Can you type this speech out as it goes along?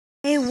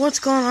What's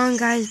going on,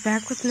 guys?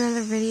 Back with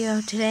another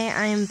video. Today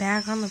I am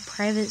back on the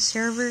private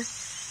server,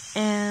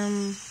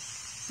 and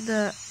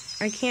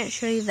I can't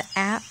show you the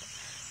app,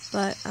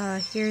 but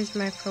here's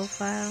my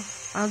profile.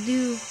 I'll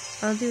do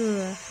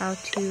a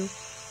how-to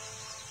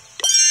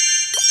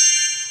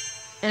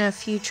in a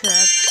future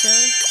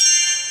episode.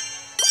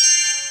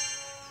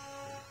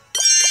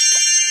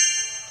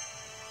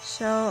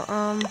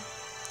 So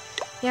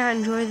yeah,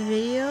 enjoy the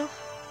video.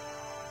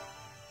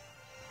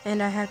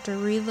 And I have to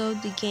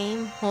reload the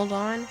game. Hold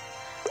on.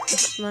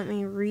 Just let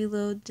me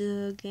reload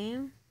the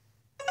game.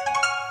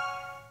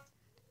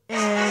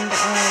 And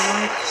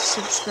like,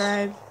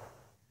 subscribe.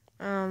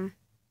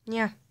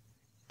 Yeah.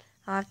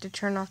 I'll have to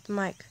turn off the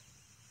mic.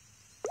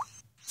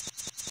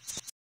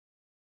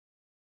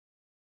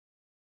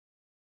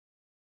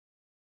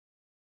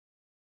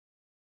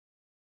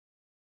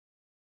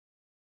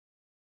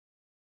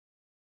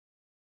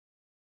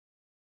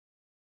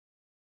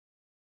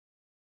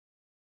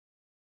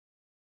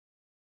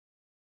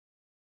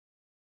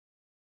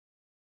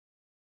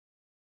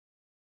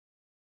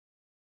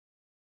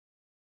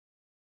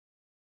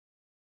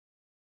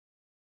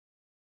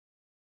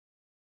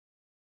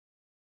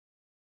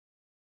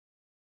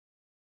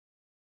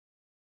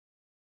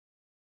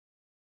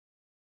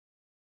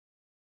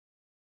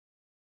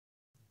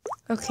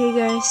 Okay,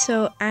 guys,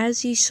 so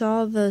as you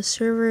saw, the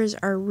servers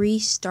are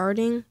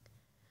restarting.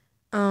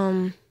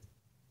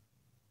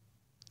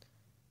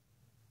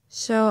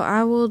 So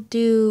I will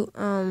do,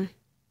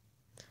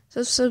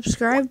 so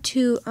subscribe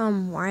to,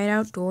 Wide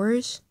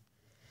Outdoors.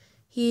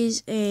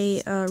 He's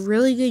a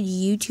really good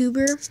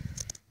YouTuber.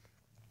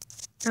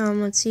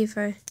 Let's see if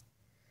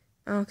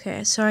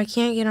okay, so I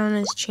can't get on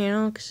his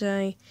channel because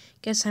I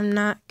guess I'm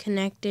not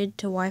connected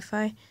to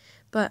Wi-Fi.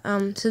 But,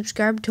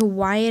 subscribe to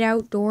Wide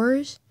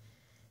Outdoors.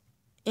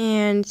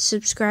 And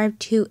subscribe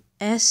to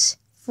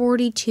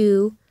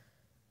S42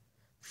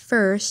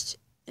 first.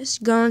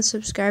 Just go and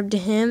subscribe to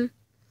him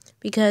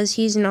because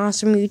he's an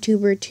awesome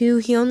YouTuber too.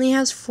 He only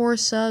has 4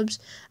 subs,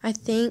 I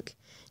think.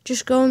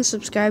 Just go and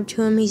subscribe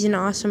to him. He's an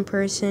awesome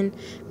person.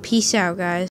 Peace out, guys.